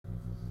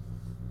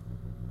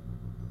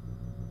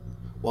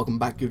Welcome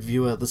back, good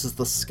viewer. This is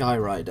the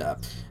Skyrider.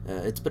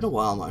 It's been a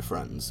while, my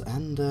friends,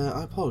 and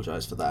I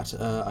apologise for that.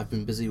 I've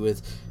been busy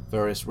with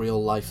various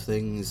real-life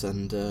things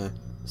and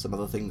some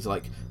other things,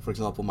 like, for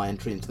example, my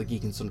entry into the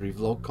Geek and Sundry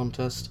vlog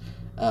contest,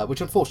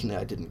 which unfortunately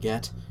I didn't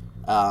get.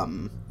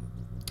 But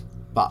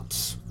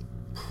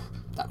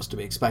that was to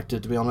be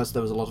expected, to be honest.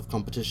 There was a lot of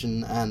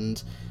competition,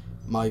 and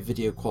my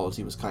video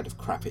quality was kind of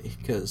crappy,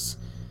 because,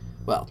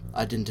 well,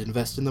 I didn't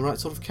invest in the right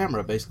sort of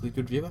camera, basically,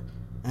 good viewer,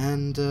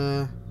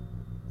 and,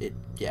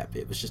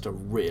 it was just a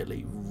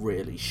really,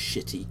 really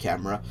shitty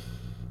camera.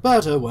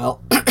 But, oh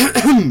well.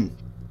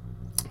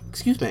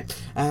 Excuse me.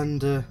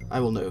 And I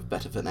will know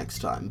better for next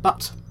time.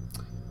 But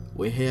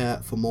we're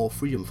here for more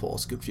Freedom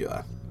Force, good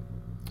viewer.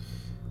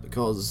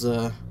 Because,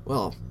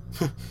 well,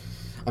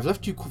 I've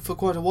left you for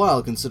quite a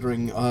while,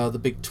 considering the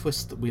big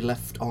twist that we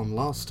left on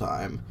last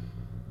time.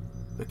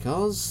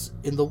 Because,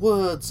 in the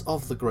words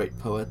of the great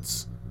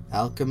poets,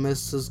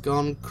 Alchemiss has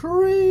gone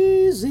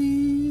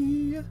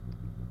crazy.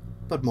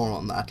 But more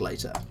on that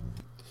later.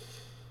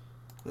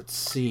 Let's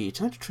see,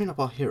 time to train up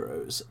our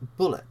heroes.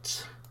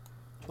 Bullet.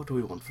 What do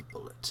we want for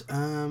Bullet?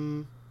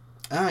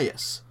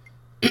 Yes.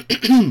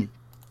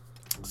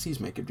 Excuse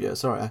me, good viewer,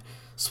 sorry, I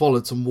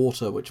swallowed some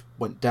water which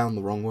went down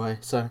the wrong way,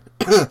 so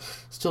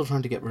still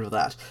trying to get rid of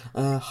that.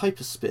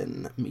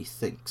 Hyperspin,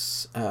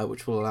 methinks,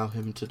 which will allow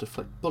him to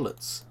deflect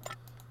bullets.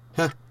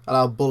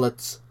 Allow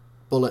Bullet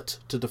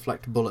to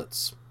deflect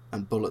bullets,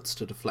 and bullets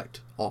to deflect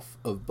off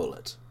of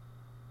Bullet.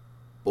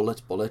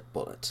 Bullet, bullet,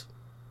 bullet.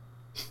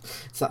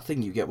 It's that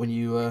thing you get when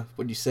you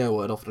say a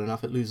word often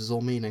enough, it loses all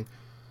meaning.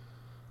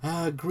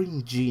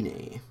 Green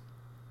Genie.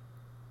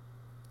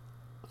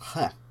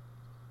 Huh.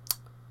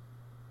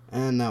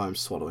 And now I'm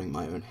swallowing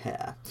my own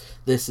hair.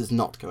 This is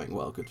not going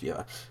well, good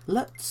viewer.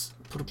 Let's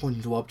put a point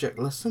into Object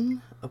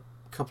Lesson, a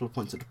couple of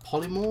points into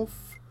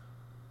Polymorph,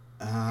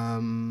 a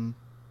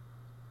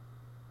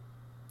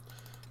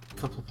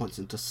couple of points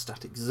into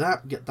Static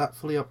Zap, get that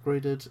fully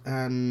upgraded,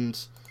 and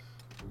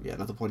yeah,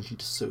 another point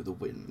into Sow the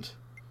Wind,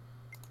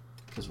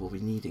 because we'll be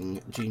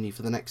needing Genie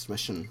for the next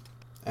mission,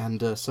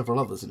 and several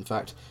others, in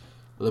fact.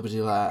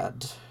 Liberty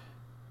Lad.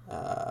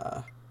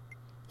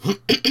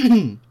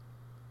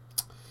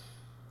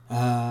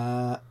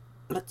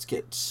 Let's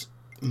get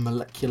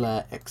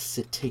Molecular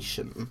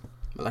Excitation.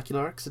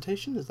 Molecular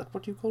Excitation? Is that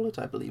what you call it?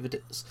 I believe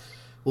it is.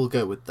 We'll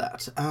go with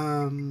that.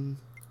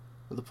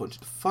 Another point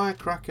into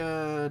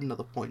Firecracker,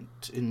 another 2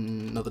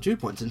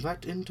 points, in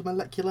fact, into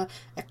Molecular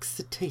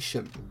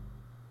Excitation.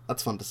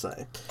 That's fun to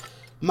say.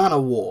 Man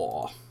of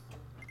War.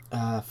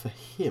 For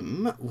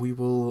him, we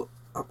will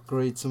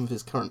upgrade some of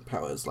his current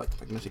powers, like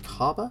Magnetic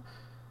Harbor,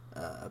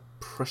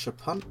 Pressure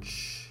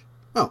Punch.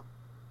 Oh,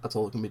 that's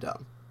all that can be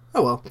done.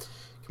 Oh well,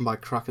 can buy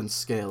Kraken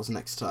Scales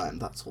next time,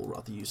 that's all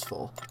rather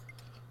useful.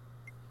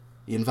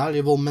 The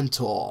Invaluable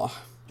Mentor,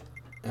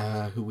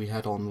 who we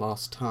had on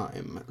last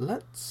time.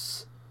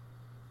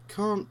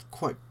 Can't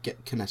quite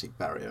get Kinetic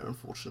Barrier,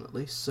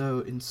 unfortunately,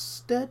 so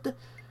instead,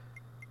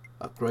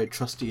 upgrade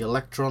Trusty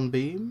Electron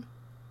Beam,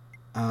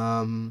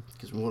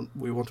 because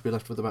we want to be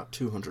left with about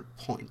 200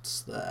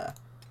 points there.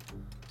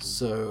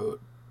 So,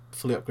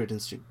 fully upgrade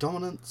Instinct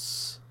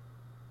Dominance,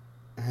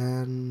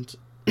 and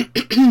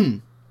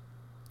another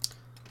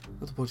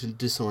point in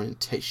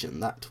Disorientation.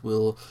 That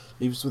will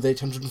leave us with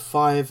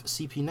 805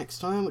 CP next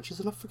time, which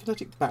is enough for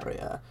Kinetic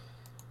Barrier.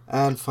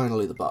 And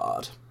finally, the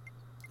Bard.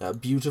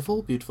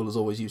 Beautiful. Beautiful is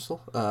always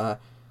useful.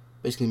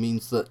 Basically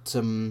means that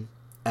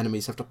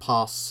enemies have to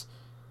pass...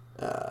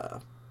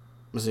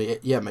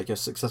 make a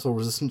successful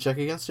resistance check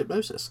against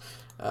hypnosis,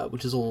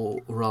 which is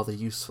all rather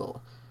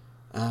useful.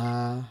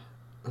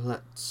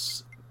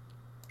 Let's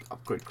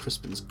upgrade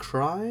Crispin's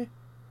Cry.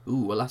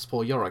 Ooh, alas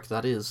poor Yorick,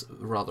 that is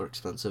rather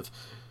expensive.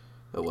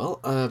 Oh well,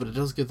 but it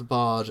does give the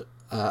Bard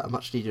a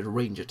much-needed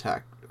ranged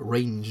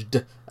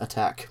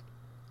attack.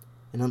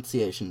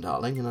 Enunciation,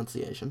 darling,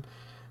 enunciation.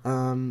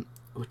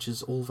 Which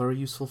is all very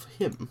useful for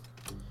him.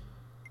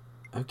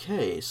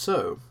 Okay,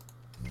 so...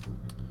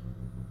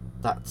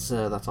 That's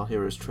our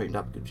heroes trained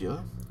up, good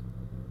viewer.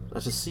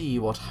 Let us see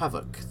what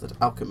havoc that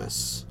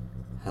Alchemiss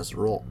has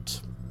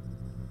wrought.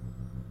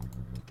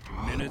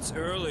 Minutes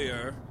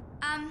earlier.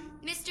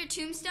 Mr.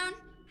 Tombstone,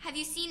 have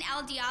you seen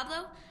El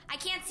Diablo? I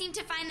can't seem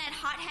to find that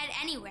hothead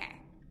anywhere.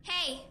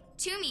 Hey,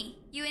 Toomey,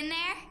 you in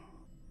there?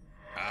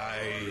 I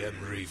am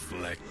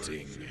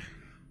reflecting.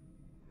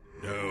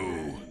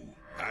 No,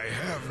 I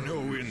have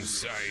no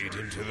insight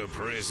into the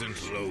present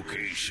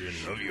location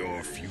of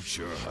your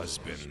future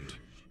husband.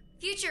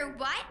 Future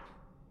what?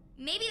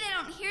 Maybe they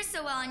don't hear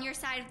so well on your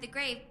side of the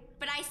grave,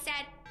 but I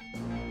said...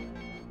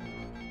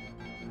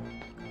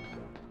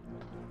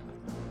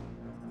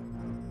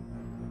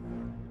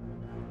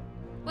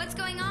 What's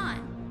going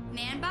on?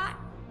 Man-Bot?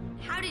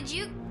 How did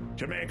you...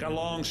 To make a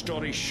long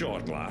story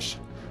short, lass,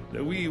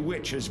 the wee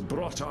witch has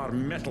brought our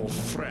metal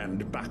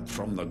friend back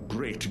from the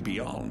great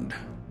beyond.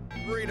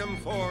 Freedom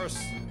Force!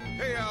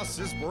 Chaos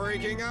is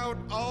breaking out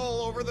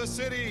all over the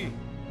city!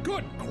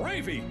 Good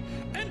gravy!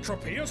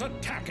 Entropy is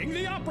attacking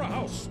the Opera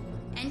House!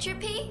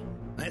 Entropy?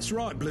 That's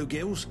right,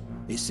 Bluegills.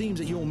 It seems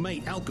that your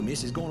mate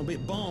Alchemiss has gone a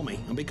bit balmy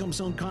and become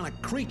some kind of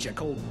creature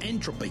called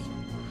Entropy.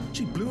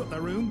 She blew up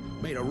the room,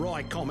 made a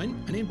wry comment,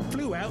 and then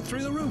flew out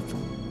through the roof.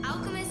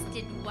 Alchemist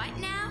did what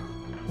now?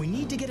 We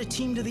need to get a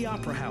team to the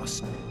Opera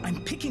House.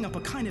 I'm picking up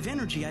a kind of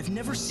energy I've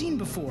never seen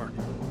before.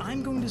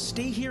 I'm going to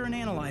stay here and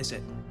analyze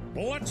it.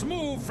 Let's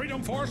move,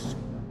 Freedom Force!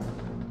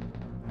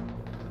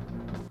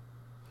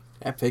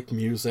 Epic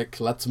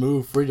music. Let's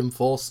move, Freedom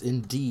Force,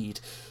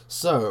 indeed.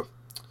 So,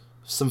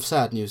 some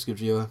sad news, good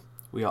viewer.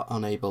 We are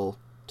unable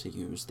to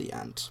use the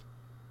ant.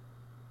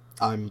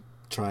 I'm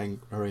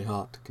trying very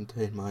hard to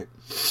contain my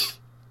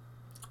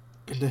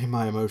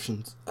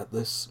emotions at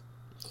this,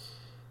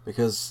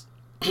 because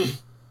no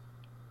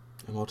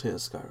more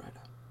tears,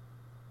 Skyrider.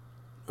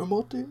 No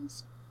more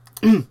tears.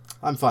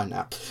 I'm fine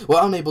now.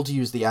 We're unable to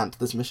use the ant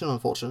this mission,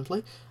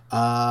 unfortunately,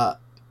 but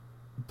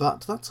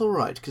that's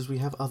alright, because we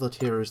have other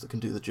heroes that can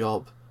do the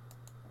job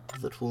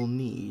that we'll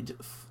need,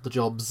 the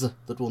jobs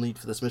that we'll need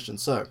for this mission.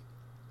 So,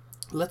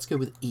 let's go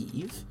with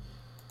Eve.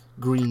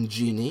 Green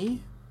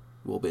Genie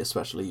will be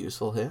especially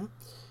useful here.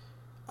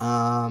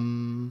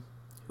 Who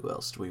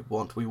else do we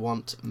want? We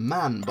want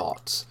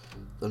Man-Bot,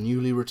 the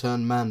newly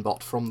returned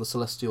Man-Bot from the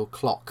Celestial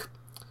Clock.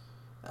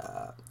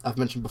 I've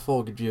mentioned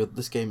before, good viewer, that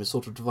this game is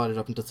sort of divided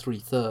up into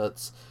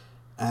 3/3,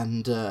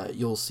 and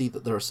you'll see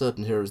that there are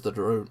certain heroes that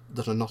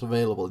are not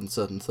available in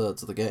certain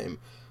thirds of the game.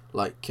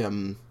 Like,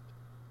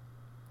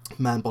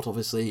 Man-Bot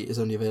obviously is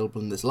only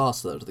available in this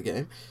last third of the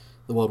game.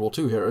 The World War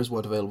II heroes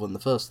weren't available in the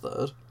first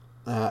third,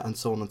 and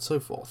so on and so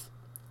forth.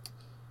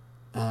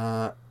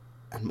 And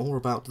more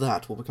about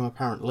that will become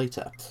apparent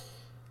later.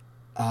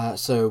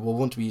 So we'll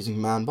want to be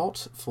using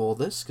Man-Bot for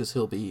this, because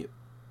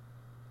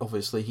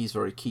obviously he's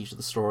very key to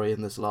the story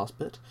in this last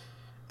bit.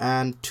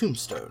 And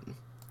Tombstone.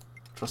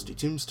 Trusty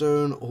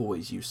Tombstone,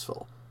 always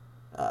useful.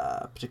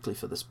 Particularly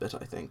for this bit,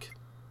 I think.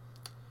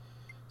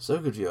 So,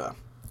 good viewer,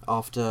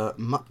 after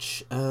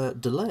much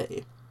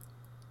delay,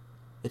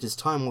 it is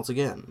time once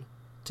again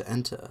to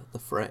enter the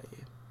fray.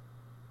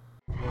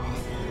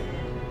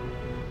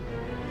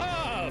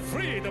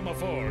 Freedom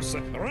Force,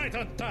 right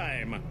on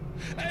time.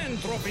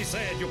 Entropy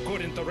said you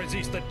couldn't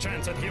resist the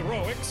chance at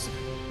heroics,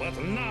 but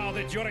now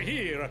that you're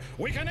here,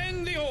 we can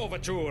end the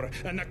overture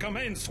and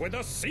commence with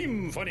the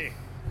symphony.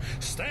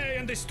 Stay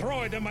and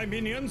destroy them, my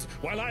minions,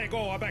 while I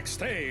go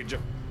backstage.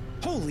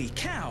 Holy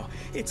cow!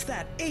 It's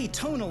that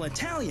atonal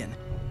Italian!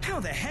 How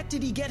the heck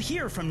did he get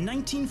here from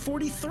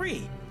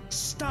 1943?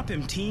 Stop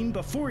him, team,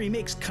 before he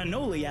makes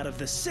cannoli out of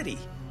the city.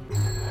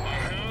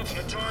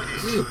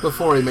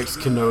 Before he makes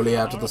cannoli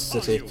out of the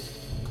city.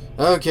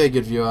 Okay,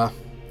 good viewer.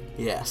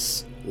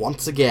 Yes,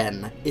 once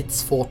again,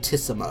 it's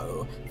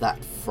Fortissimo, that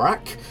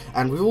frack,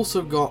 and we've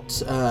also got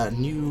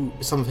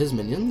some of his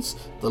minions,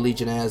 the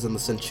Legionnaires and the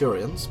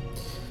Centurions.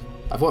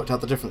 I've worked out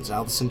the difference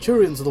now. The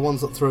Centurions are the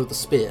ones that throw the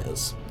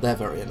spears. They're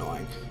very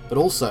annoying. But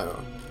also,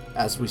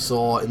 as we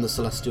saw in the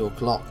Celestial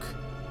Clock,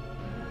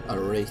 a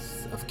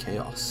Wraith of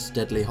Chaos,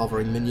 deadly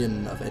hovering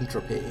minion of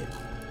Entropy.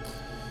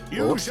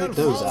 Well, let's take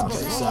those out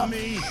ASAP.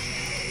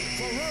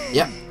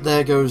 Yep,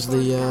 there goes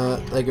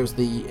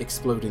the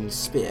exploding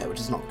spear, which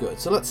is not good.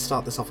 So let's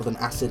start this off with an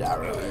acid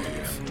arrow,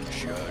 Eve,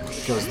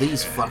 because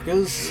these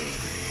fuckers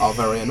are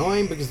very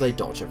annoying because they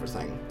dodge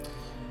everything.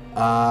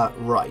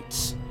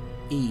 Right,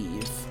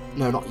 Eve.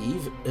 No, not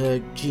Eve.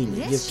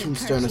 Genie. Give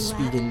Tombstone a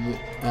speed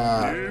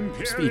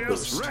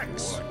boost.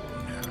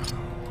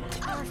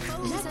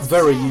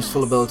 Very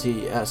useful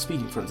ability,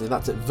 Speeding Frenzy,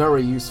 that's it,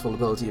 very useful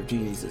ability of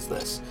Genie's is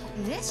this.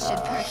 This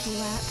should perk you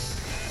up.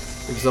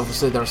 Because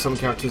obviously there are some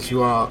characters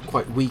who are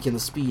quite weak in the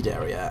speed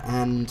area,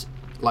 and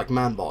like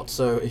Man-Bot,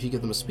 so if you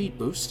give them a speed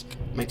boost,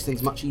 it makes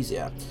things much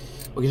easier.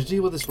 We're going to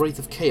deal with this Wraith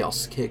of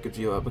Chaos here, good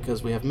viewer,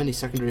 because we have many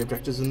secondary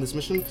objectives in this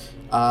mission,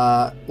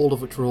 all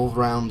of which revolve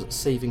around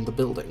saving the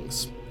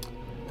buildings.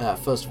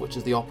 First of which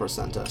is the Opera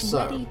Center,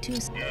 so... Ready to...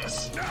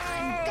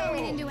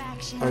 Going into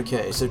action.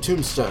 Okay, so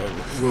Tombstone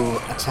will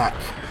attack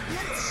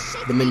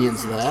the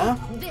minions there.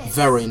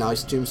 Very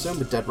nice Tombstone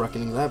with Dead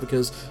Reckoning there,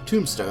 because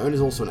Tombstone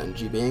is also an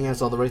energy being,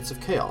 as are the Wraiths of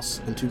Chaos,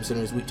 and Tombstone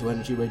is weak to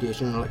energy,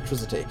 radiation, and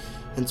electricity,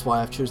 hence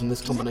why I've chosen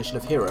this combination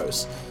of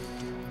heroes.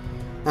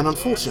 And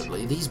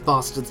unfortunately, these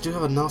bastards do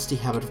have a nasty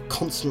habit of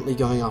constantly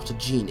going after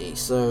Genie,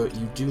 so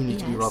you do need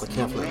to be rather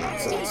careful in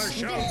that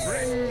sense.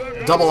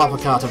 Double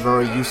Uppercut, a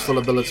very useful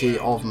ability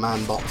of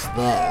Man-Bot's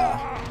there.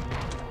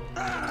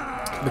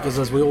 Because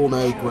as we all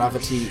know,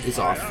 gravity is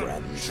our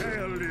friend.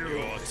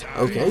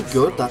 Okay,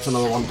 good, that's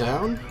another one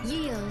down.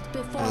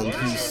 And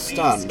he's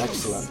stunned,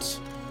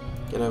 excellent.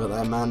 Get over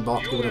there,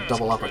 Man-Bot, give it a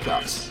double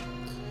uppercut.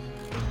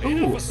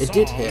 Ooh, it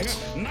did hit.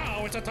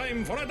 Now it's a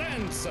time for a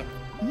dance.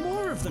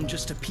 More of them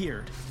just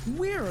appeared.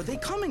 Where are they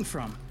coming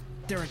from?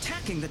 They're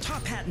attacking the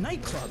Top Hat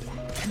nightclub,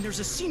 and there's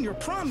a senior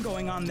prom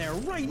going on there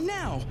right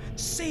now.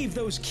 Save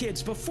those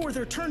kids before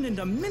they're turned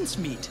into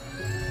mincemeat.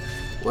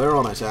 We're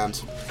on it,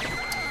 Ant.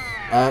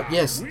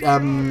 Yes,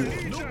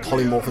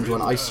 polymorph into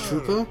an ice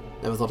trooper.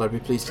 Never thought I'd be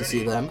pleased to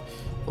see them.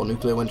 Or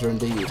nuclear winter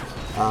indeed.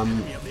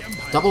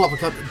 Double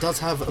uppercut does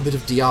have a bit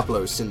of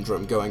Diablo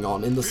syndrome going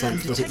on, in the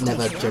sense that it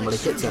never generally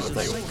hits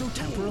anything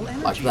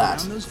like that.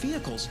 Those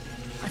vehicles.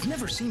 I've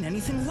never seen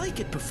anything like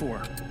it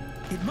before.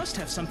 It must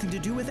have something to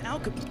do with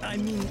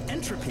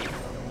entropy.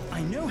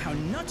 I know how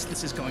nuts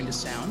this is going to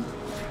sound,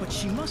 but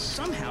she must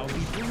somehow be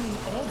bringing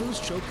all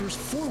those jokers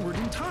forward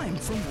in time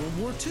from World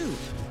War II.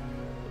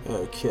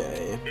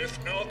 Okay.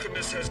 If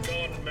Alchemiss has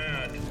gone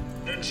mad,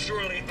 then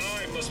surely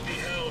I must be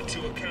held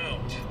to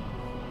account.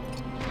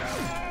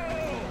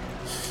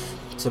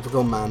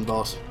 Typical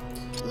Man-Bot.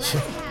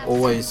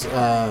 Always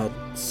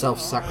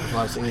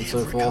self-sacrificing and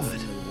so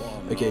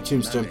forth. Okay,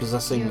 Tombstone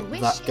possessing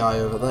that guy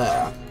over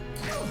there.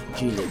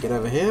 Genie, get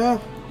over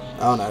here.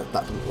 Oh no,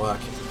 that didn't work.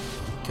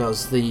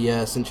 Because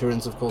the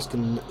Centurions, of course,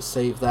 can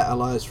save their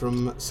allies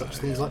from such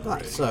things like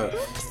that. So,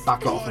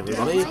 back off,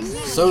 everybody.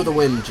 Sow the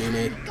wind,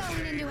 Genie.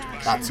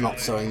 That's not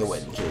sowing the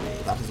wind, Genie.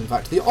 That is, in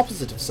fact, the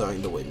opposite of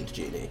sowing the wind,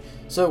 Genie.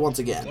 So, once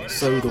again,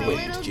 sow the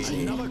wind,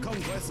 Genie.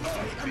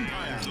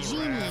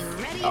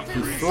 Up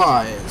he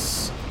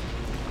flies.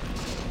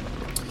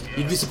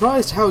 You'd be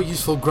surprised how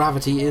useful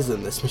gravity is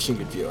in this machine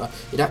gun viewer.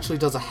 It actually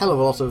does a hell of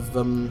a lot of,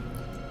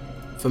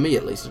 for me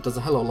at least, it does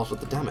a hell of a lot of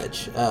the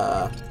damage,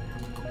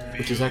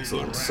 which is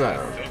excellent.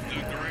 So,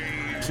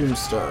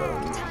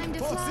 Tombstone.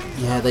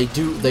 Yeah,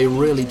 they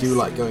really do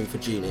like going for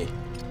Genie,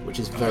 which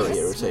is very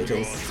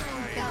irritating.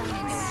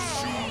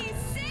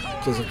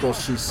 Because of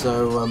course she's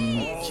so,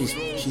 she's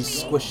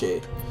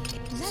squishy.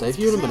 Save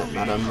you in a minute,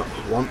 madam,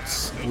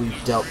 once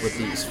we've dealt with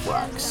these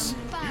fracks.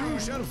 You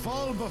shall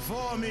fall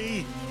before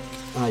me.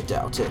 I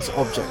doubt it.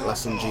 Object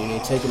lesson, Genie.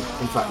 Take him.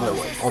 In fact, no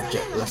way.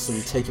 Object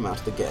lesson. Take him out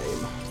of the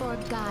game. For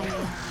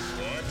Gaia.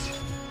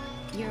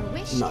 Your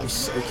wish.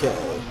 Nice. Okay.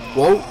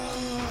 Whoa.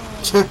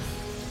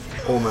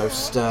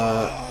 Almost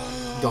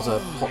got a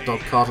hot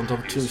dog cart on top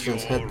of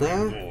Tombstone's head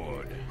there.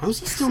 How is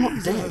he still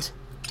not dead?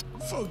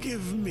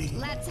 Forgive me.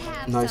 Let's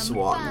have Nice some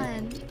one.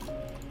 fun.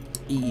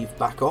 Eve,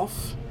 back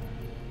off.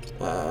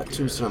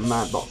 Tombstone and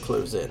Man-Bot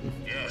close in.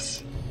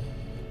 Yes.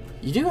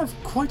 You do have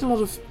quite a lot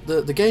of...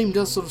 The game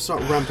does sort of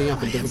start ramping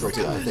up in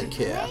difficulty, I think,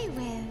 here. Play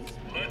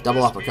with.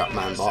 Double uppercut,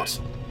 Man-Bot.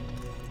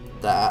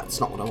 That's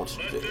not what I wanted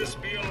to do.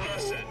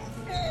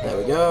 There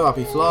we go, up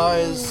he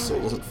flies, so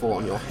he doesn't fall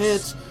on your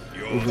head.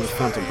 We'll do the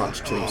Phantom Punch,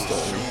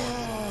 Tombstone.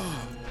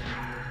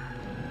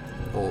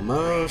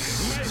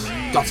 Almost.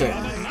 Got him!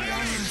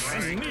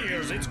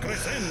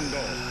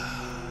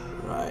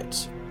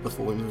 Right.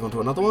 Before we move on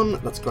to another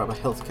one, let's grab a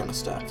health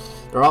canister.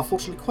 There are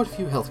fortunately quite a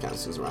few health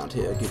canisters around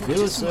here, good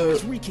viewers, so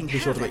be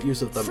sure to make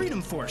use of them.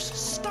 Freedom Force,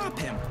 stop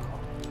him!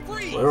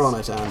 We're on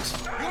it, and...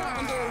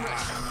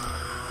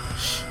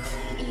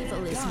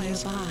 Evil is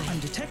nearby. I'm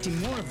detecting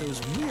more of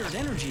those weird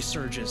energy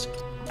surges.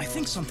 I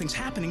think something's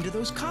happening to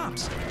those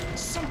cops.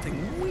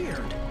 Something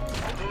weird.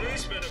 The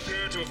policemen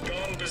appear to have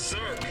gone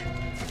berserk.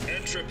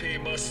 Entropy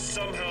must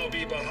somehow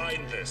be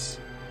behind this.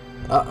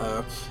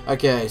 Uh-oh.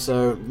 Okay,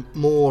 so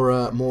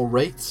more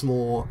wraiths,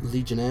 more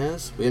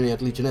legionnaires. We only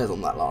had legionnaires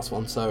on that last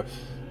one, so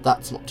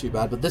that's not too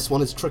bad. But this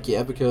one is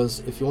trickier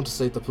because if you want to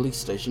save the police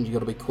station, you got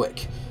to be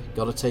quick.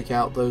 Got to take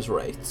out those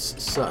wraiths.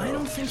 So, I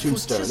don't think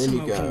Tombstone, in you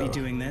Fortissimo can be go.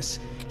 doing this.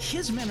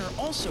 His men are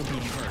also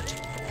being hurt.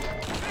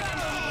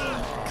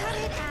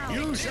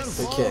 You shall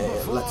fall Okay,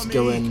 before let's me.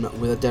 go in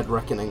with a dead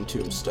reckoning,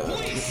 Tombstone.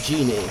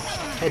 Genie,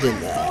 head in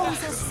there.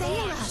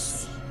 Assail us.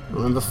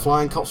 Remember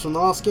flying cops from the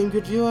last game,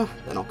 good viewer?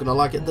 They're not gonna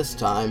like it this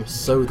time.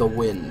 Sow the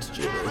wind,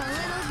 Genie.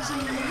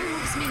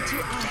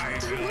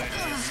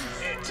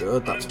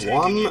 Good, that's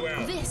one.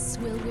 This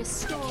will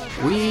restore.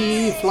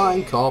 Wee,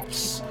 flying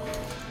cops.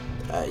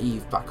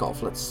 Eve, back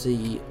off. Let's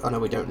see. Oh no,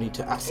 we don't need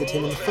to acid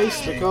him in the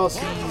face because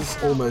he's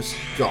almost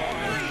gone.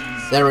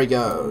 There he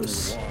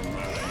goes.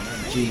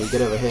 Genie,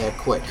 get over here,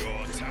 quick.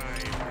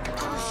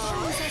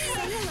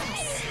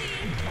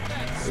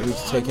 We need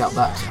to take out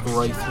that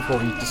wraith before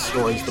he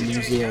destroys the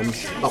museum.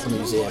 Not the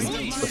museum,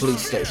 the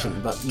police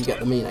station, but you get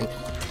the meaning.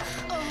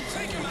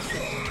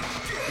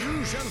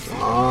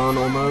 Come on,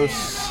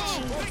 almost.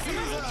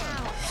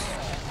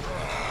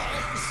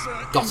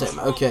 Got him.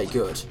 Okay,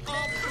 good.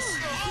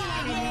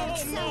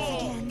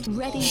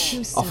 Ready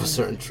to serve.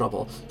 Officer in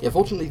trouble. Yeah,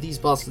 fortunately these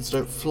bastards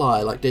don't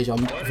fly like Deja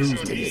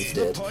Vu's minions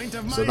did,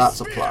 so that's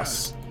a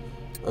plus.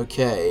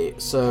 Okay,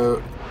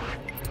 so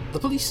the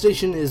police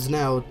station is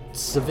now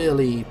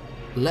severely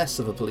less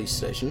of a police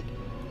station,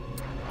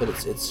 but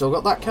it's still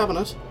got that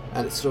cabinet,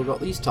 and it's still got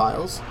these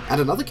tiles,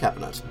 and another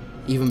cabinet.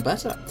 Even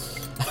better.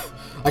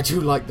 I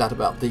do like that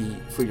about the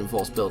Freedom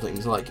Force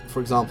buildings, like, for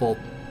example,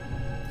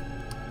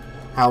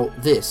 how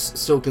this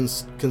still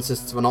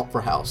consists of an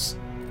opera house,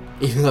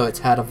 even though it's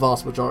had a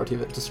vast majority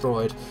of it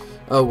destroyed.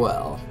 Oh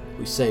well,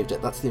 we saved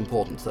it, that's the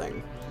important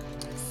thing.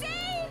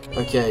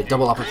 Okay,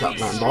 double uppercut,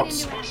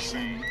 Man-Bot.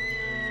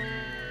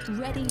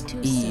 Ready to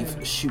Eve,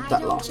 serve. shoot I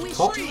that don't last wish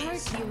cop. to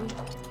hurt you.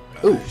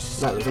 Ooh, no,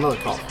 there's another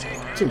cop.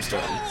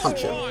 Tombstone,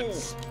 punch him.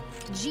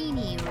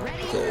 Genie,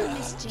 ready for Okay,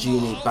 mischief.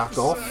 Genie, back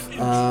off.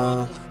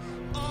 What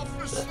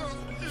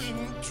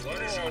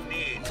is your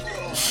need?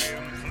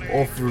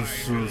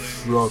 Officer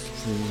shut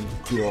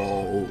you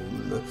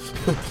down.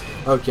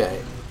 Okay.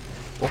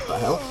 What the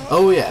hell?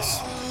 Oh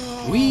yes.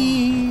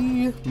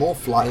 Whee! More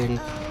flying.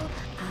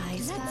 I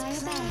spy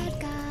a bad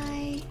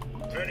guy.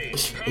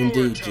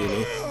 Indeed,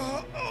 Genie.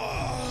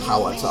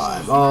 Power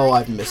time. Oh,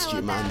 I've missed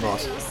you, Man-Bot.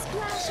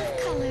 Splash of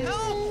color.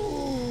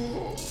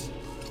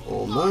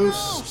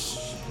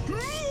 Almost.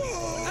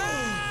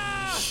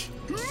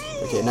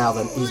 Okay, now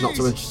then, he's not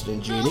so interested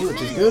in Genie,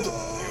 which is good.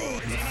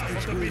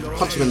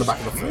 Punch him in the back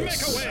of the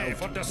face.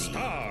 For the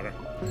star.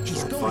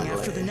 He's And going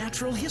after the finally,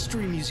 Natural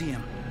History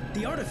Museum.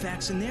 The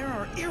artifacts in there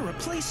are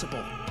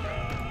irreplaceable.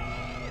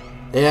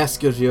 yes,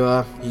 good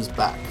viewer, he's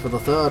back for the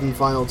third and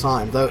final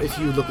time. Though, if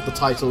you look at the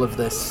title of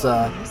this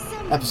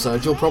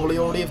episode, you'll probably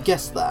already have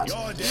guessed that.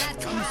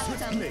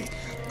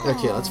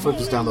 Okay, let's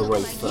focus down the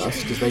Wraith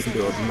first, because they can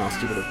do a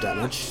nasty bit of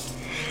damage.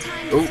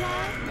 Oh,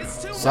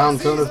 sound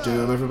cone of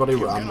doom, everybody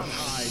run.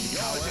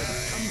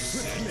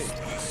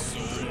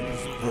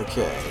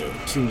 Okay,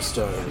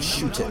 Tombstone,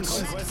 shoot it.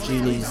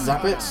 Genie,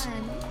 zap it.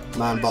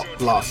 Man-Bot,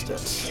 blast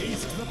it.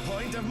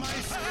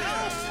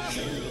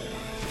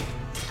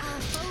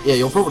 Yeah,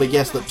 you'll probably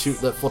guess that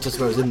that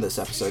Fortissimo is in this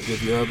episode, good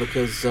viewer,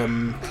 because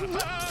ever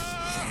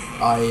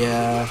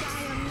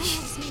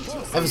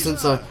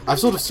since I've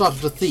sort of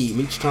started a theme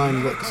each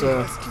time that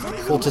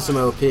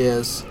Fortissimo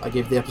appears. I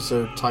give the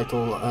episode a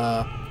title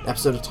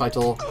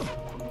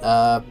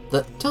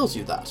that tells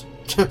you that.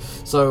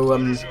 So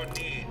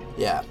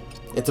yeah,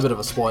 it's a bit of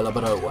a spoiler,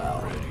 but oh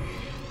well.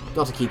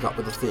 Got to keep up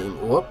with the theme.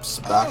 Whoops,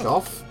 back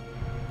off.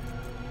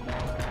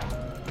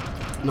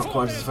 Not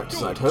quite as effective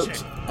as I'd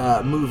hoped.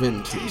 Move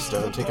in,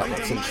 Tombstone, take out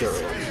that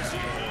Centurion.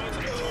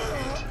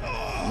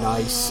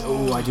 Nice.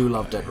 Oh, I do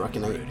love Dead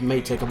Reckoning. It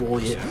may take up all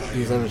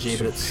his energy,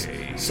 but it's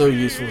so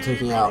useful for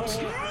taking out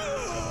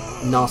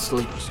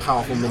nastily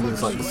powerful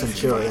minions like the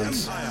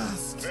Centurions.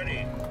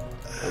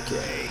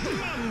 Okay.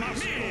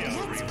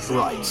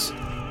 Right.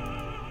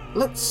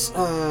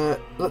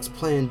 Let's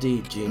play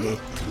indeed, Genie.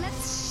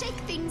 Let's shake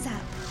things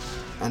up.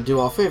 And do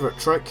our favourite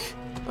trick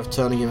of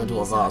turning him into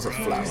a vase of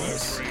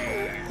flowers.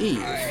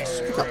 Eve,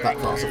 pick up that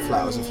vase of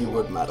flowers if you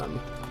would,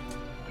 madam.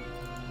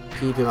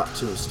 Keep him up,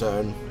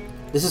 Tombstone.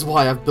 This is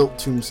why I've built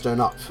Tombstone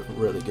up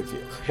really good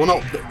view.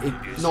 Well,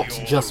 not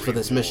just for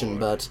this mission,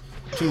 but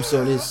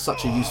Tombstone is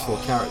such a useful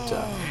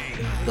character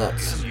that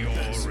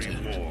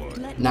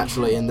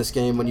naturally in this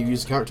game, when you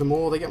use a character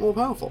more, they get more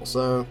powerful.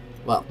 So,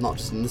 well, not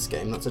just in this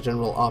game, that's a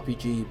general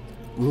RPG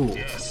rule,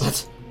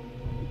 but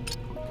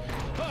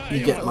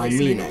you get my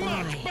meaning.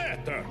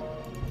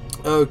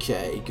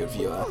 Okay, good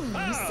viewer.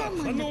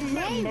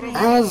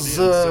 As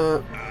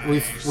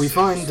we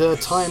find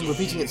time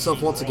repeating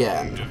itself once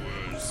again,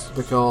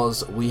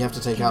 because we have to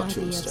take out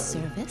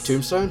Tombstone.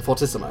 Tombstone?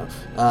 Fortissimo.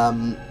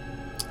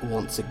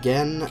 Once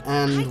again,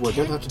 and we're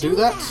going to have to do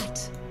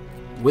that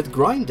with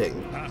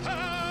grinding.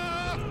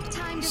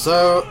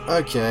 So,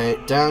 okay,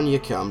 down you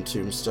come,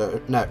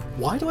 Tombstone. No,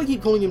 why do I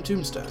keep calling him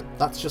Tombstone?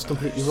 That's just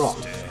completely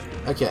wrong.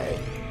 Okay.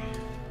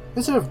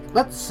 Instead of,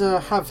 let's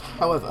have,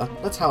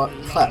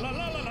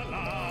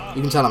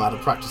 you can tell I'm out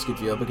of practice, good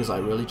viewer, because I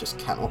really just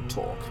cannot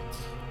talk.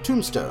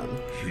 Tombstone,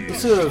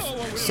 instead of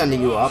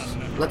sending you up,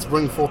 let's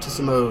bring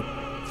Fortissimo,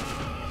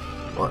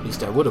 or at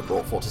least I would have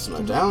brought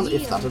Fortissimo down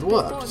if that had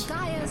worked.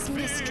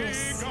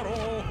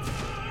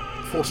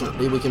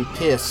 Fortunately, we can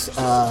pierce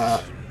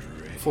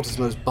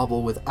Fortissimo's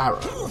bubble with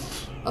arrow.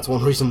 That's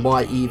one reason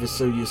why Eve is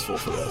so useful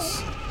for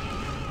this.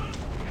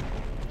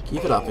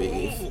 Keep it up,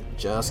 Eve.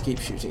 Just keep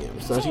shooting him.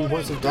 13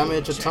 points of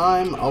damage a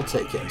time, I'll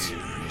take it.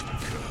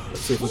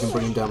 Let's see if we can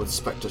bring him down with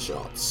Spectre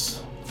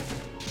shots.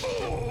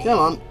 Come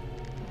on.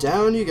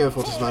 Down you go,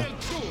 Fortissimo.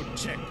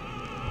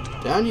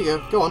 Down you go.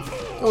 Go on.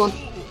 Go on.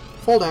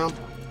 Fall down.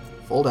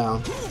 Fall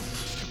down.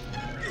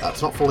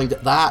 That's not falling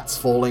down. That's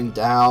falling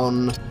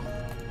down.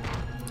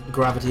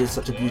 Gravity is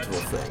such a beautiful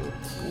thing.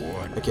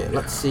 Okay,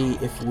 let's see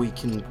if we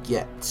can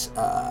get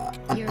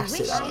an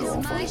acid arrow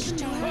off him.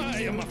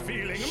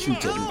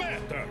 Shoot him.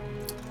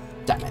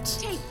 Damn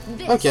it.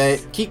 Okay,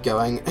 keep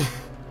going.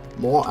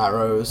 More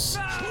arrows.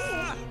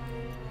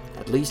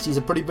 At least he's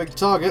a pretty big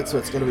target, so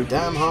it's going to be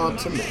damn hard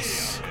to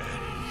miss.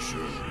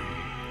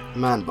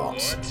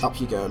 Man-Bot.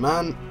 Up you go,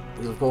 man.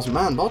 Because of course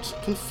Man-Bot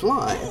can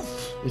fly.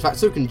 In fact,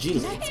 so can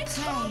Genie.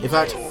 In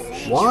fact,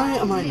 why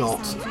am I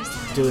not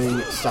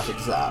doing Static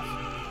Zap?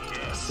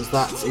 Because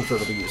that's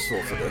incredibly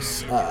useful for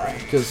this.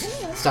 Because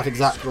Static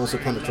Zap can also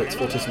penetrate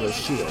Fortissimo's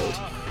shield.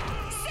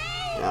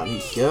 Down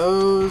he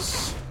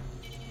goes.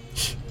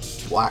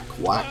 Whack,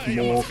 whack,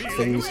 more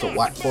things to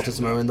whack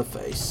Fortissimo in the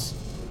face.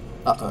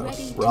 Uh-oh.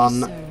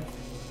 Run.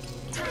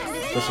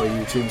 Especially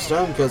you,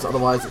 Tombstone, because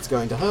otherwise it's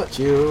going to hurt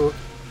you.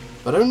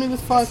 But only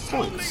with 5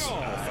 points.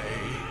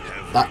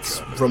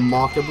 That's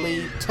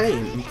remarkably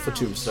tame for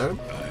Tombstone,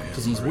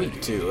 because he's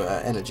weak to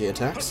energy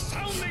attacks.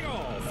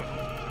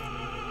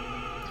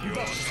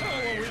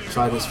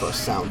 Try this for a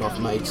sound off,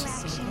 mate.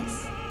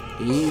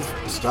 Eve,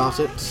 start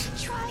it.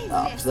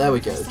 Up. There we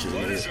go,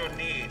 Genie.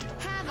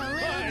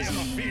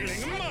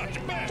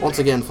 Once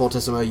again,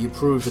 Fortissimo, you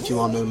prove that you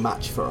are no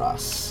match for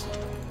us.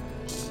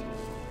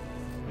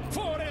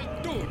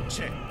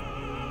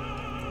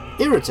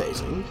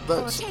 irritating,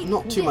 but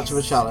not too much of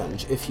a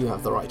challenge if you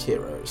have the right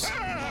heroes.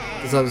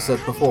 As I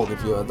said before, good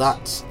viewer,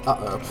 that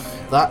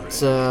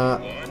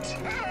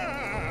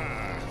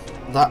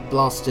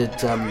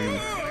blasted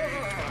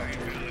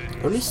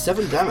only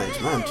 7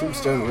 damage. Man,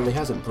 Tombstone really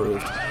has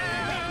improved.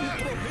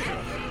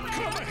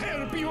 Come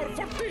help your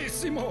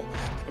Fortissimo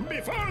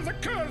before the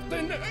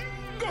curtain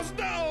goes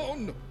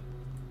down.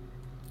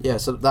 Yeah,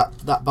 so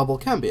that bubble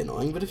can be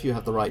annoying, but if you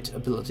have the right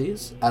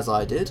abilities, as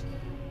I did,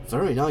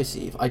 very nice,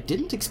 Eve. I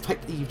didn't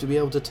expect Eve to be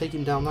able to take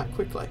him down that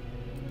quickly.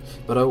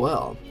 But oh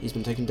well, he's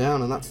been taken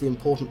down, and that's the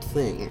important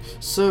thing.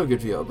 So,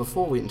 good viewer,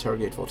 before we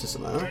interrogate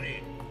Fortissimo,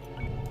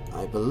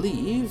 I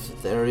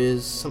believe there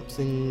is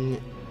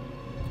something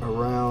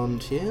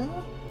around here?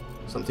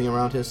 Something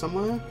around here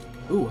somewhere?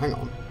 Ooh, hang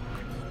on.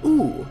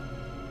 Ooh!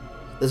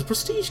 There's a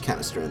prestige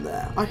canister in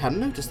there. I hadn't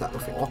noticed that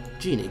before.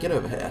 Genie, get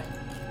over here.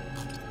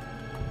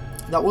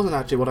 That wasn't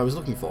actually what I was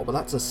looking for, but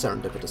that's a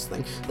serendipitous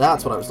thing.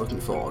 That's what I was looking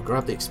for.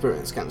 Grab the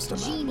experience canister,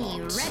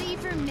 Genie, ready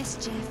for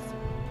mischief.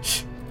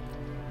 Shh.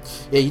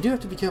 Yeah, you do have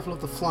to be careful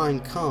of the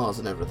flying cars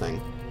and everything.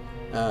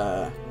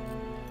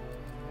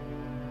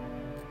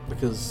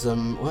 Because,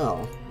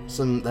 well,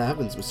 there have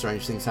been some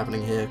strange things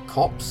happening here.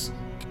 Cops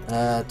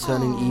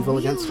turning evil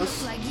against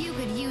us. Like you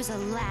could use a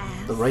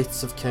laugh. The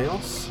Wraiths of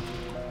Chaos.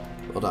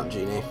 Well done,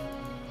 Genie.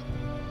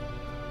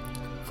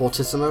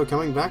 Fortissimo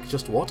coming back.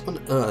 Just what on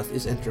earth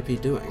is Entropy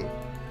doing?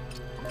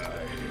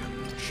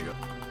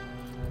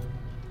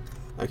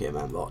 Okay,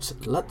 Man-Bot.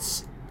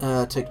 Let's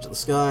take it to the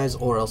skies,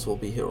 or else we'll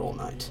be here all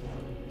night.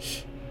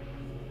 Shh.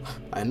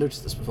 I had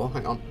noticed this before.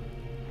 Hang on.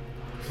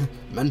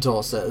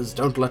 Mentor says,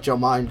 don't let your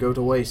mind go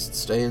to waste.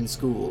 Stay in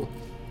school.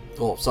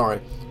 Oh,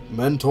 sorry.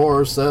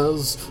 Mentor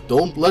says,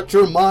 don't let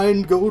your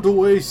mind go to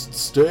waste.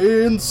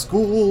 Stay in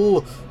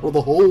school, or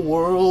the whole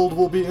world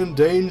will be in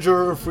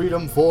danger.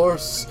 Freedom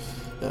Force.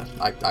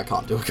 I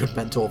can't do a good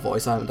mentor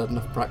voice. I haven't had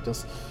enough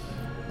practice.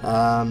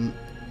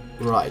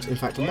 Right. In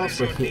fact, whilst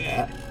we're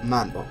here,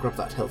 Man-Bot, grab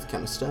that health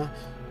canister.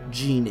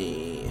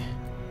 Genie.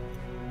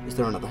 Is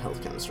there another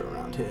health canister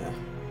around here?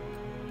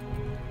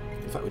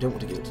 In fact, we don't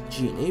want to give it to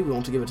Genie. We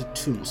want to give it to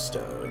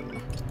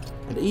Tombstone.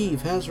 And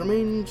Eve has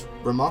remained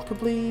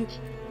remarkably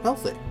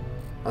healthy.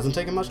 Hasn't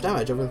taken much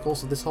damage over the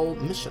course of this whole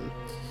mission.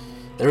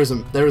 There is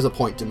a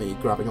point to me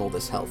grabbing all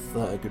this health,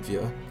 good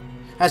viewer.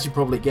 As you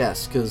probably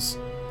guessed, because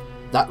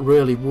that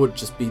really would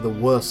just be the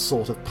worst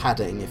sort of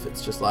padding if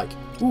it's just like,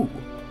 ooh,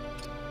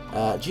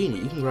 Genie,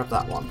 you can grab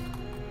that one.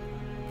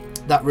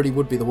 That really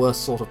would be the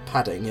worst sort of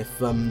padding if,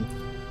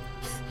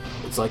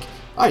 it's like,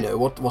 I know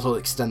what'll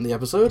extend the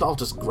episode, I'll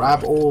just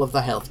grab all of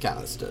the health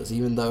canisters,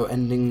 even though it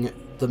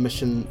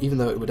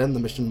would end the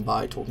mission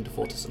by talking to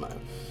Fortissimo.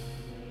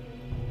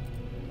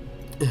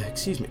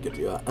 Excuse me, good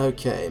viewer.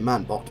 Okay,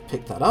 Man-Bot,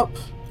 pick that up.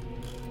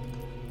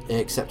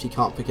 Except he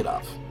can't pick it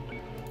up.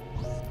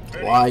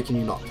 Why can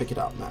you not pick it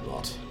up,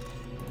 Man-Bot?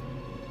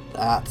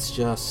 That's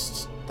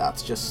just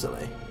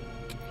silly.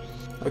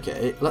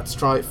 Okay, let's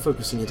try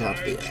focusing it out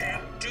of the air.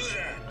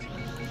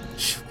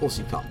 Shh, of course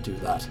you can't do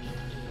that.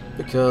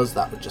 Because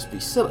that would just be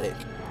silly.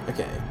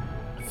 Okay,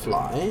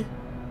 fly.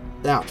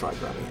 Now try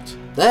grabbing it.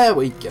 There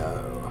we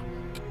go.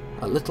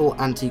 A little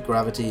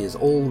anti-gravity is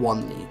all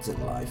one needs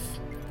in life.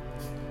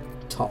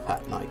 Top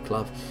Hat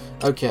nightclub.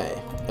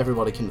 Okay,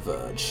 everybody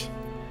converge.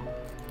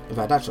 In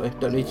fact, actually,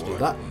 don't need to do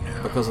that,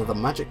 because of the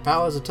magic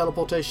powers of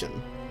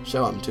teleportation.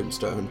 Show him,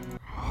 Tombstone.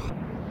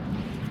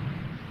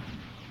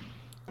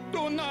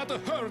 Do not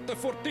hurt the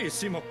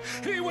Fortissimo.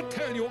 He will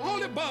tell you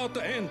all about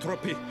the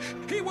entropy.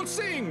 He will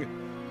sing.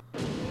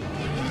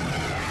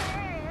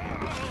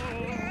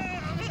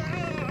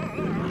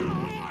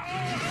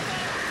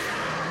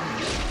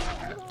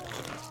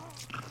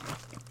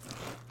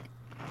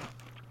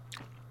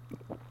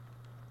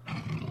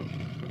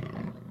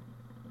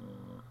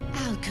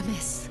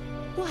 Alchemiss,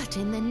 what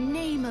in the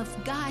name of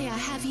Gaia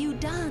have you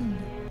done?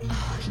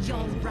 Oh, you're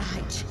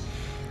right.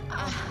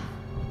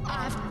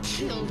 I've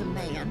killed a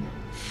man.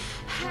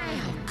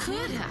 How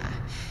could I?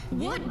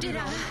 What did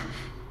I?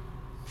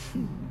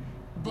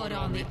 But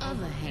on the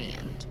other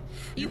hand,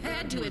 you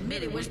had to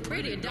admit it was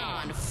pretty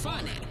darn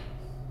funny.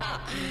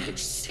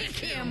 Sick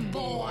him,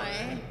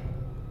 boy.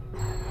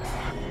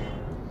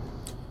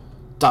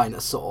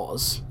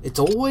 Dinosaurs. It's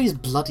always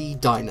bloody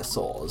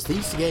dinosaurs.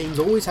 These games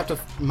always have to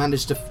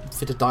manage to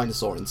fit a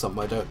dinosaur in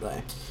somewhere, don't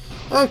they?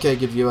 Okay,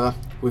 good viewer,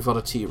 we've got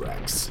a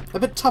T-Rex. A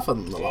bit tougher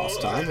than the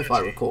last time, if I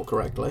recall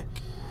correctly.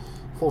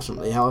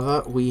 Fortunately,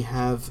 however, we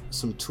have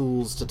some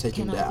tools to take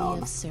him down. Can I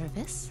be of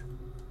service?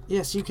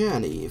 Yes, you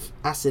can, Eve.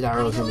 Acid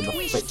arrow him in the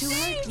face. To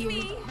hurt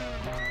you.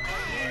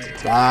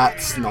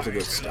 That's not a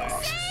good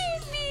start.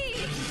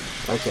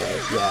 Okay,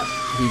 yeah,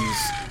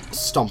 he's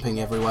stomping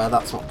everywhere.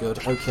 That's not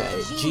good.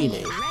 Okay,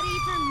 Genie. Ready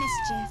for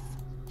mischief.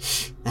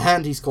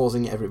 And he's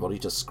causing everybody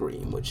to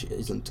scream, which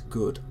isn't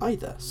good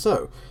either.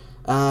 So,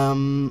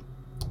 no,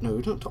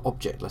 we don't want to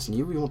object lesson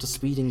you. We want to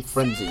speeding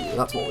frenzy you.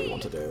 That's what we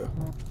want to do.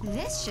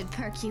 This should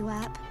perk you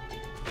up.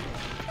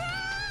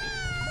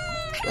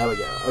 There we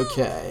go.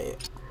 Okay.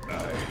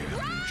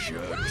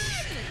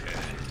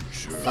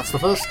 That's the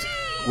first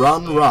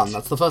Run, run.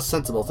 That's the first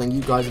sensible thing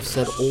you guys have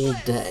said all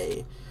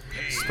day.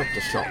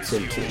 Spectre shots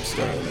in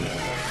Tombstone.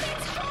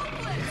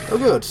 Oh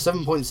good,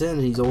 7 points in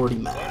and he's already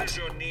mad.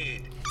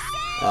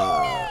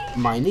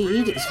 My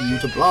need is for you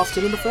to blast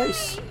him in the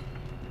face.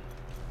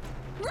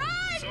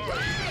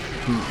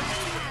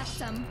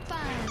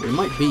 We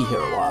might be here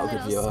a while,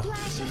 good viewer.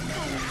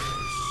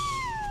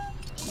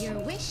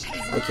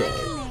 Okay.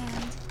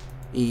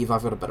 Eve,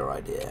 I've got a better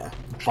idea.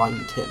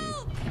 Bind him.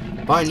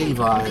 Binding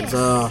vines.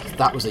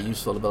 That was a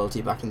useful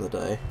ability back in the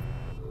day.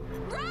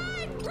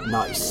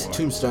 Nice.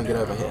 Tombstone, get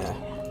over here.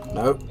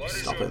 No,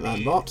 stop it,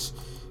 Man-Bot.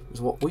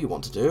 Because what we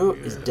want to do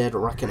is dead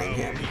reckoning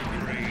him.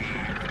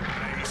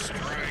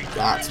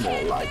 That's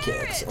more like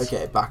it.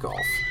 Okay, back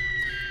off.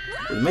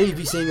 We may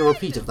be seeing a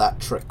repeat of that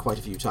trick quite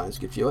a few times,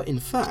 good viewer. In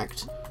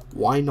fact,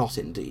 why not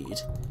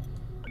indeed?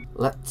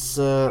 Let's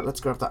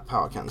grab that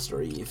power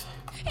canister, Eve.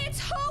 It's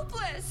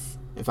hopeless!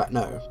 In fact,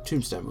 no.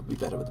 Tombstone would be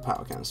better with the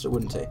power canister,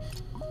 wouldn't he?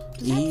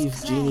 Eve,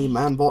 Genie,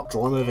 Man-Bot,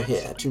 draw him over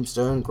here.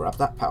 Tombstone, grab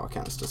that power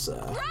canister,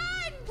 sir.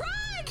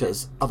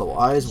 Because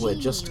otherwise we're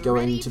just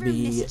going to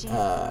be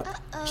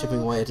chipping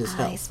away at his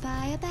health.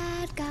 Not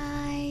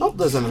that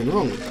there's anything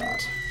wrong with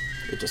that.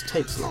 It just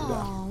takes longer.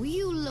 Oh,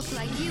 you look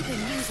like you can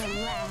use a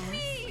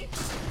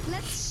laugh.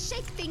 Let's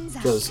shake things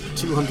up. Because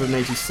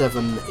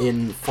 287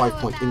 in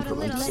 5-point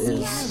increments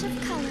is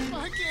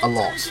a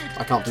lot.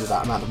 I can't do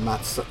that amount of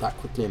maths that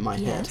quickly in my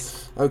head.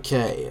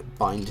 Okay,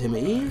 bind him,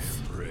 Eve.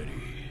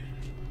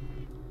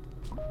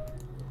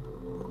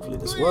 Hopefully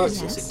this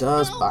works. Yes, it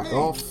does. Back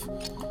off.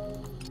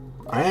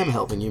 I am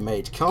helping you,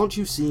 mate. Can't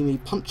you see me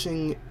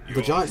punching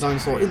the giant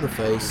dinosaur in the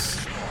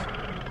face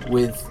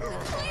with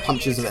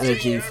punches of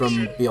energy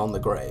from beyond the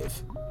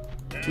grave?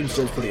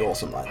 Tombstone's pretty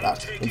awesome like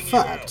that. In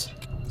fact,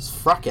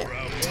 frack it,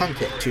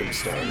 tank it,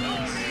 Tombstone.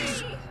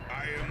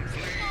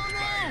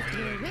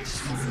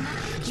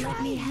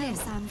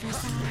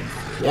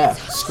 Yeah,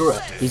 screw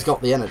it. He's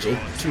got the energy.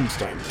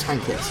 Tombstone,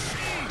 tank it.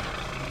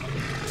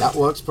 That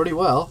works pretty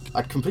well.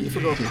 I'd completely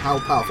forgotten how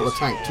powerful a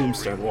tank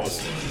Tombstone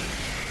was.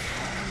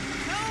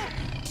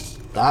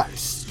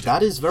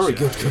 That is very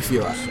good, good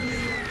viewer.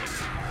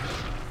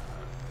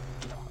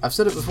 I've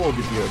said it before,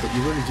 good viewer, that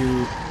you really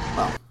do...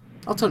 Well,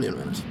 I'll tell you in a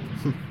minute.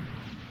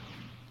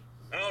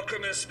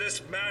 Alchemist,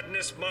 this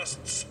madness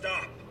must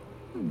stop.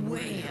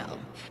 Well,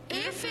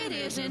 if it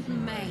isn't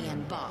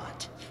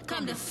Man-Bot,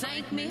 come to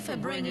thank me for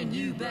bringing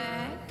you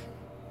back?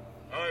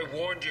 I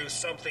warned you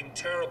something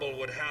terrible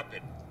would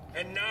happen.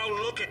 And now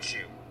look at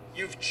you.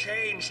 You've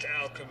changed,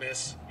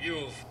 Alchemist.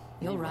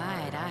 You're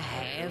right, I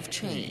have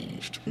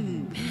changed.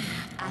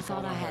 I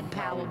thought I had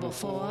power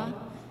before.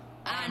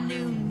 I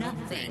knew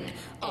nothing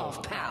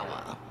of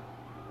power.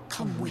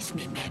 Come with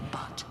me,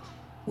 Man-Bot.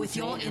 With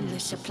your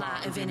endless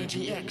supply of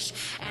Energy X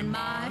and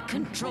my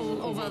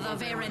control over the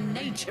very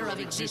nature of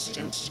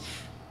existence,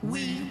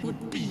 we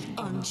would be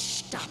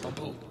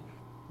unstoppable.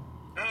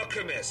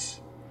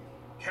 Alchemist!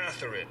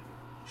 Catherine,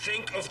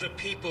 think of the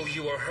people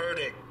you are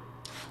hurting.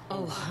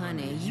 Oh,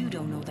 honey, you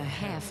don't know the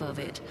half of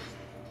it.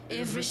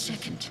 Every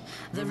second,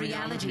 the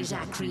realities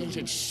I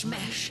created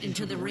smash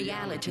into the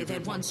reality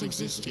that once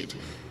existed.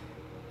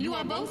 You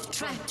are both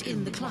trapped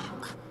in the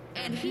clock,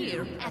 and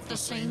here at the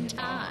same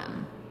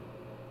time.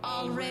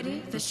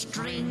 Already, the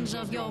strings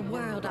of your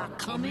world are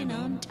coming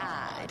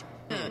untied.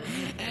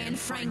 And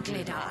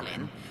frankly,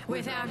 darling,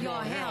 without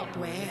your help,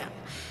 well,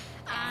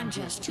 I'm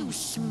just too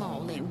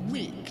small and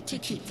weak to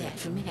keep that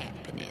from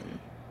happening.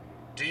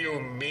 Do you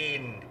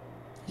mean...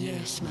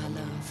 Yes, my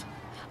love.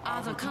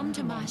 Either come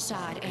to my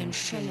side and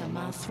share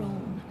my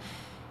throne,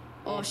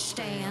 or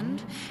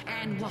stand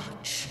and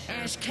watch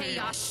as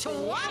chaos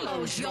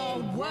swallows your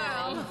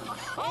world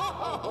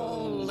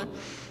whole.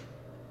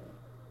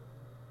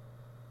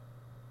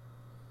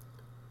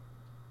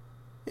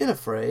 In a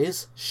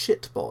phrase,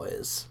 shit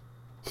boys.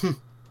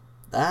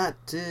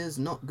 That is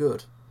not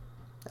good.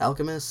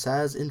 Alchemist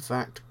has in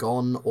fact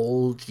gone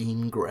all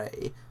Jean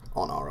Grey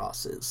on our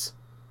asses.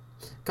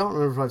 Can't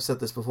remember if I've said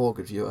this before,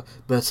 good viewer,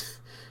 but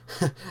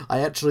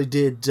I actually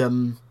did,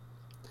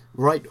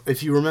 right,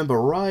 if you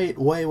remember, right,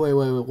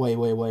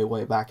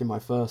 way back in my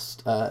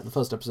first, the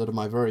first episode of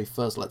my very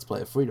first Let's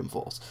Play of Freedom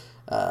Force,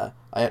 I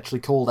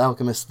actually called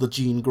Alchemist the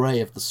Jean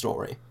Grey of the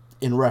story,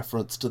 in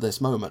reference to this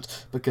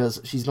moment,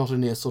 because she's not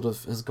only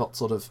has got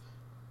sort of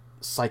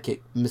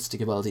psychic,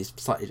 mystic abilities,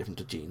 slightly different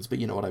to Jean's, but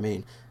you know what I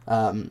mean.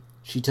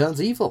 She turns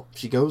evil.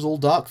 She goes all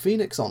Dark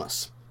Phoenix on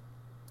us.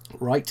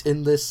 Right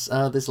in this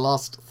this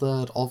last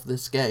third of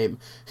this game.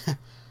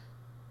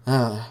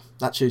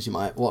 That shows you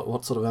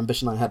what sort of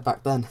ambition I had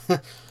back then.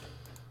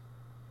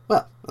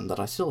 Well, and that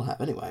I still have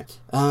anyway.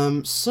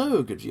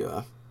 So, good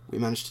viewer, we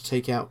managed to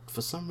take out,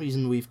 for some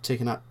reason we've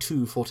taken out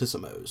 2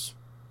 Fortissimos.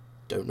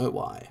 Don't know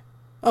why.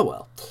 Oh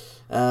well.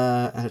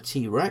 And a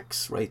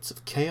T-Rex, Wraiths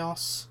of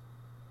Chaos.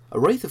 A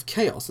Wraith of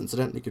Chaos,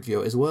 incidentally, good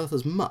viewer, is worth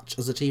as much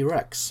as a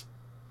T-Rex.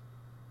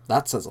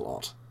 That says a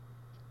lot.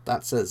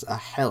 That says a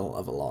hell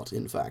of a lot,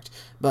 in fact.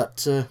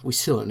 But we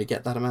still only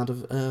get that amount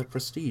of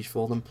prestige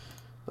for them.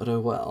 But oh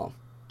well.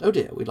 Oh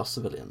dear, we lost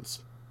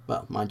civilians.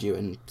 Well, mind you,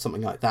 in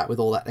something like that, with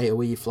all that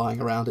AoE flying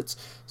around, it's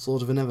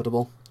sort of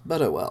inevitable. But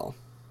oh well.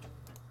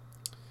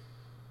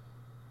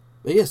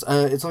 But yes,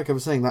 it's like I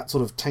was saying, that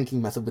sort of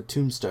tanking method with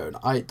Tombstone,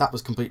 that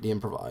was completely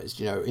improvised.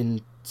 You know,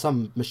 in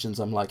some missions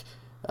I'm like,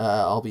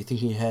 I'll be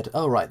thinking ahead,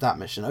 oh right, that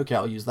mission, okay,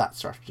 I'll use that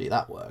strategy,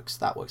 that works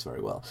very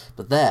well.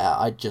 But there,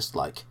 I'd just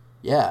like,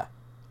 yeah,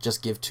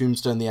 just give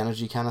Tombstone the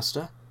energy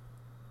canister,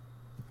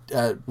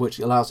 which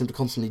allows him to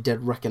constantly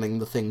dead reckoning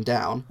the thing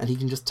down, and he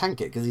can just tank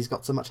it because he's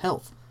got so much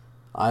health.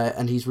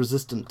 And he's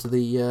resistant to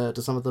the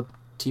to some of the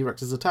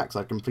T-Rex's attacks.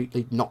 I'd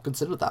completely not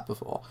considered that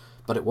before,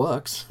 but it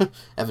works.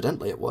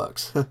 Evidently, it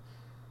works.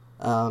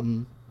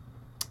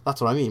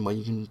 That's what I mean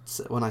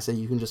when I say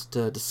you can just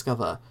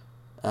discover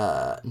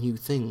new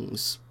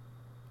things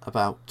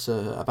about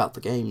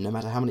the game, no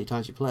matter how many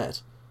times you play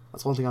it.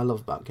 That's one thing I love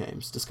about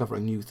games: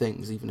 discovering new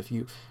things, even if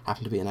you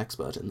happen to be an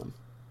expert in them.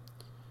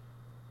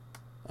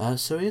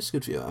 So yes,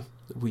 good viewer,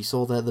 we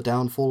saw there the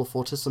downfall of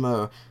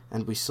Fortissimo,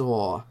 and we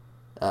saw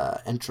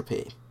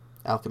Entropy,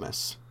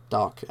 Alchemiss,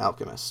 Dark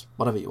Alchemiss,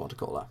 whatever you want to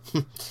call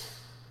her.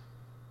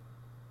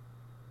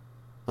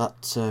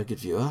 But, good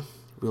viewer,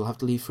 we'll have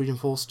to leave Freedom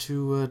Force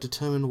to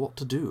determine what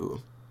to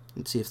do,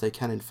 and see if they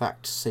can in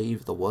fact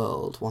save the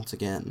world once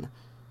again.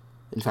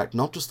 In fact,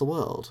 not just the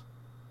world,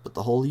 but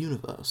the whole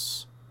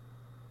universe.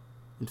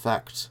 In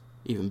fact,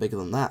 even bigger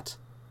than that,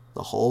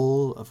 the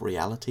whole of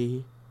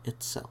reality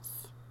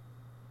itself.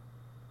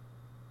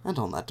 And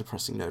on that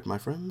depressing note, my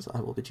friends,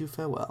 I will bid you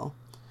farewell.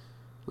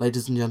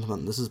 Ladies and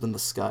gentlemen, this has been the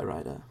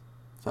Skyrider.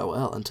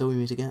 Farewell until we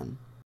meet again.